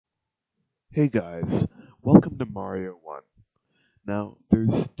Hey guys, welcome to Mario 1. Now,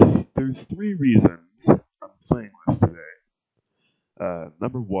 there's three reasons I'm playing this today.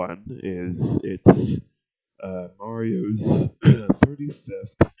 Number one is it's Mario's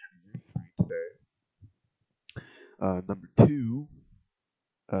 35th anniversary today. Number two,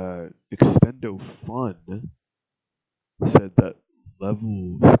 ExtendoFun said that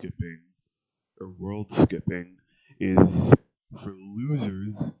level skipping or world skipping is for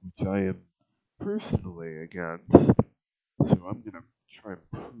losers, which I am personally against. So I'm gonna try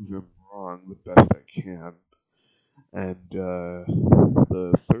and prove him wrong the best I can. And the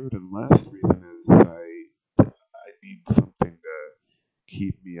third and last reason is I need something to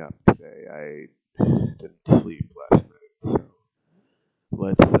keep me up today. I didn't sleep last night, so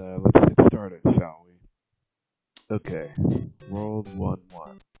let's get started, shall we? Okay, World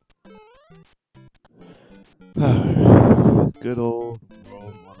 1-1. Good old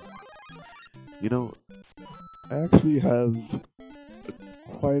World 1-1. You know, I actually have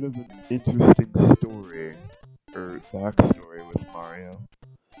quite of an interesting story or backstory with Mario.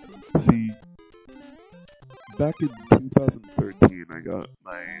 See, back in 2013, I got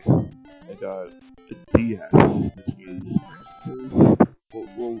a DS, which was my first.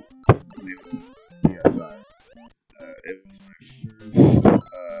 Well, technically it was a DSi. It was my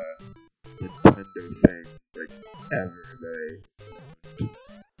first Nintendo thing like ever that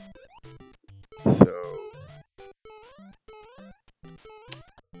so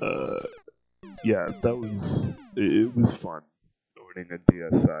yeah, it was fun owning a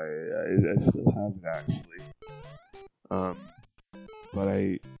DSi. I still have it actually. Um, but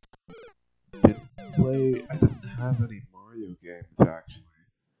I didn't have any Mario games actually.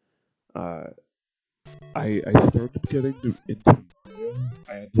 Uh, I started getting into Mario.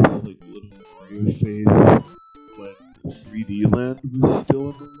 I had this like little Mario phase when 3D Land was still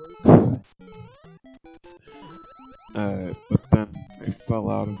in the works. But then I fell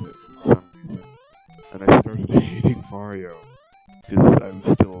out of it for some reason, and I started hating Mario because I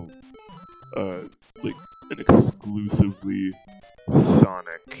was still like an exclusively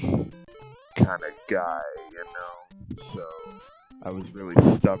Sonic kind of guy, you know. So I was really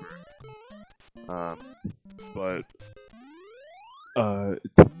stubborn. But 2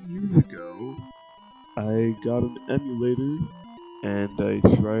 years ago, I got an emulator and I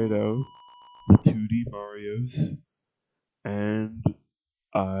tried out the 2D Marios, and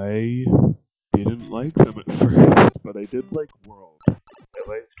I didn't like them at first, but I did like World. I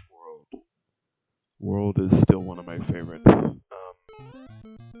liked World. World is still one of my favorites.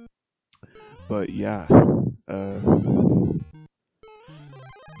 But yeah,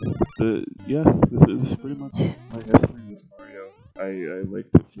 this is pretty much my history with Mario. I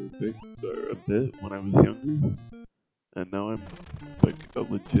liked it for a bit when I was younger, and now I'm like a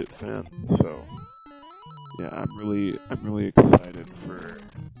legit fan. So yeah, I'm really excited for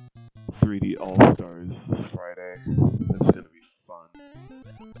 3D All Stars this Friday. That's gonna be fun.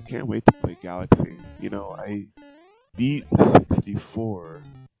 I can't wait to play Galaxy. You know, I beat 64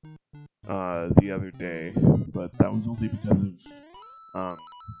 the other day, but that was only because of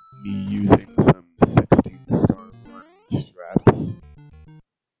me using some 16-star run strats.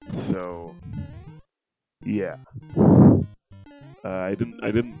 So yeah, I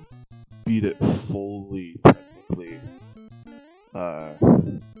didn't beat it fully technically.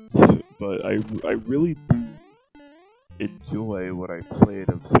 But I really do enjoy what I played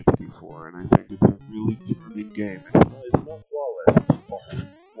of 64, and I think it's a really charming game. It's not flawless, it's far from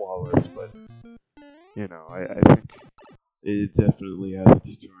flawless, but you know, I think it definitely has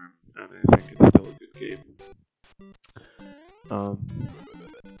its charm, and I think it's still a good game.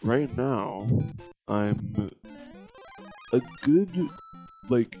 Right now, I'm a good,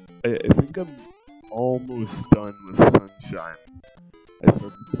 like, I think I'm almost done with Sunshine. I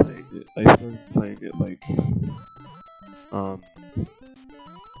started playing it um,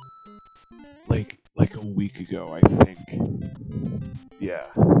 like a week ago, I think. Yeah.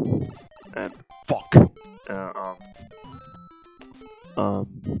 And fuck. Uh, um,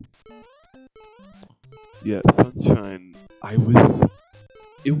 um, yeah, Sunshine.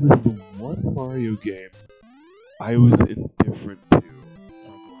 It was the one Mario game I was indifferent to for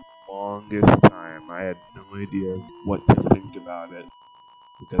the longest time. I had no idea what to think about it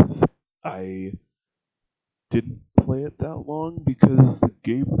because I didn't play it that long because the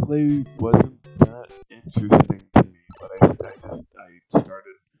gameplay wasn't that interesting to me. But I started just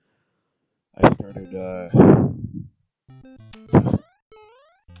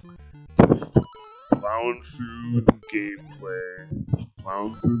plowing through the gameplay, just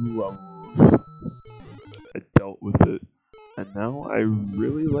plowing through the levels. I dealt with it and now I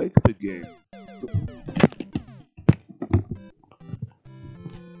really like the game.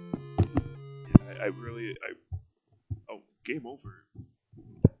 Oh, game over.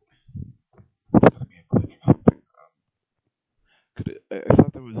 It's gotta be a glitch or something. I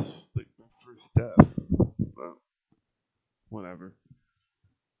thought that was like my first death. Well, whatever.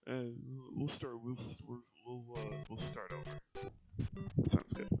 Uh, we'll start. We'll start over.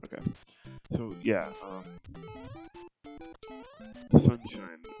 Sounds good. Okay. So yeah,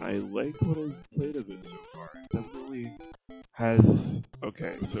 Sunshine. I like what I've played of it so far. It definitely has.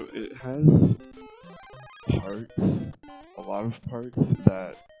 Okay, so it has parts, a lot of parts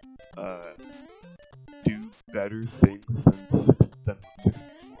that uh do better things than what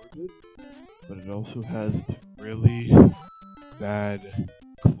 64 did, but it also has its really bad,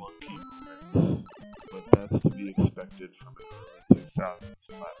 clunky moments. But that's to be expected from an early 2000s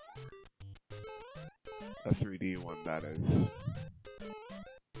platform. A 3D one, that is.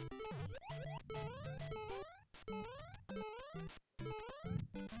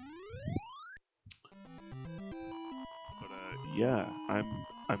 But yeah, I'm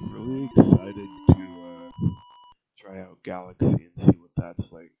really excited to try out Galaxy and see what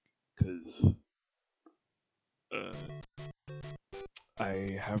that's like, cause uh,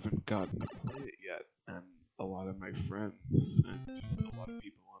 I haven't gotten to play it yet, and a lot of my friends and just a lot of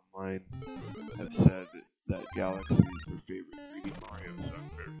people online have said that Galaxy is their favorite 3D Mario, so I'm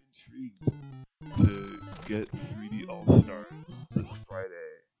very intrigued to get 3D All Stars this Friday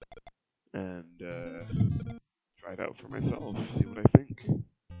and try it out for myself, see what I think.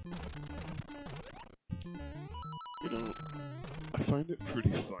 You know, I find it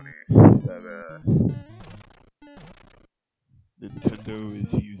pretty funny that Nintendo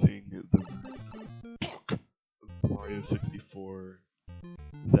is using the version of Mario 64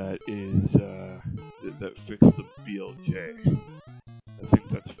 that is that fixed the BLJ. I think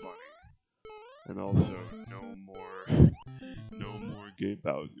that's funny. And also, no more Gay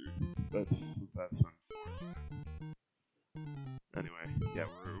Bowser. That's unfortunate. Anyway, yeah,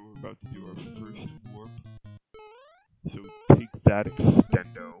 we're about to do our first warp. So take that,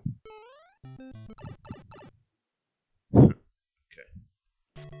 Extendo. Okay.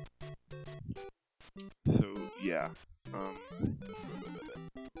 So yeah,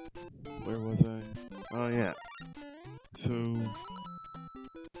 where was I? Oh yeah. So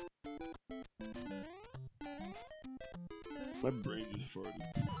my brain just farted.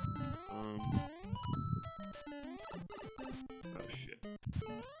 Oh shit.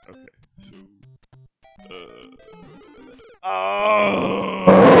 Okay. So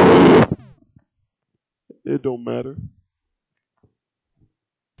oh, it don't matter.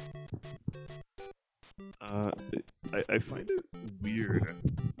 Uh, I find it weird.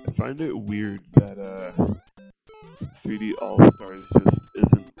 I find it weird that 3D All Stars just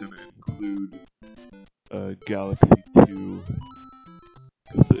isn't gonna include Galaxy 2.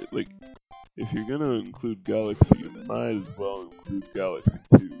 Cause like, if you're gonna include Galaxy, you might as well include Galaxy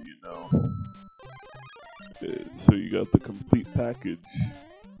 2. You know. So you got the complete package.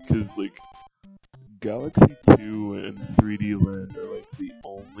 Cause like, Galaxy 2 and 3D Land are like the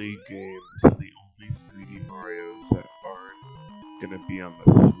only games, the only 3D Marios that aren't gonna be on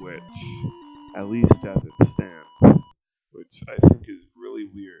the Switch, at least as it stands, which I think is really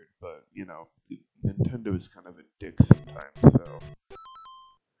weird, but you know, Nintendo is kind of a dick sometimes, so.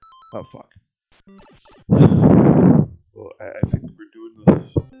 Oh fuck. Well, I think we're doing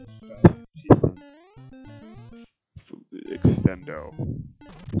this fast and decent extendo,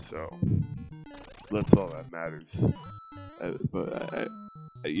 so that's all that matters. But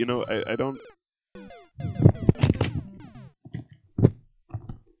you know, I don't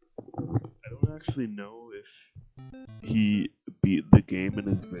actually know if he beat the game in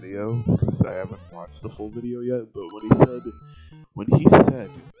his video because I haven't watched the full video yet. But when he said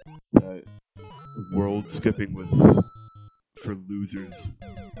that world skipping was for losers,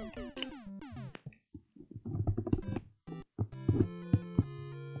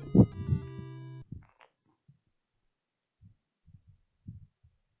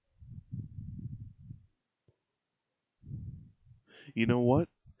 you know what?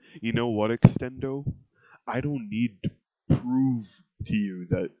 You know what, Extendo? I don't need to prove to you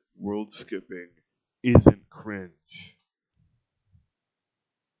that world skipping isn't cringe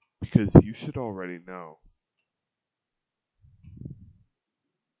because you should already know.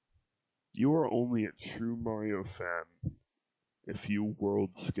 You are only a true Mario fan if you world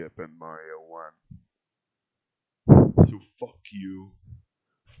skip in Mario 1. So fuck you.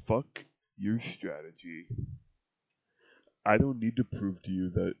 Fuck your strategy. I don't need to prove to you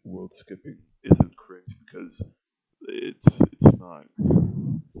that world skipping isn't cringe because It's not.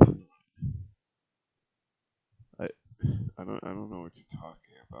 I I don't know what you're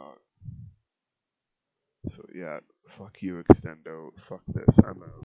talking about. So yeah, fuck you, Extendo. Fuck this. I'm out.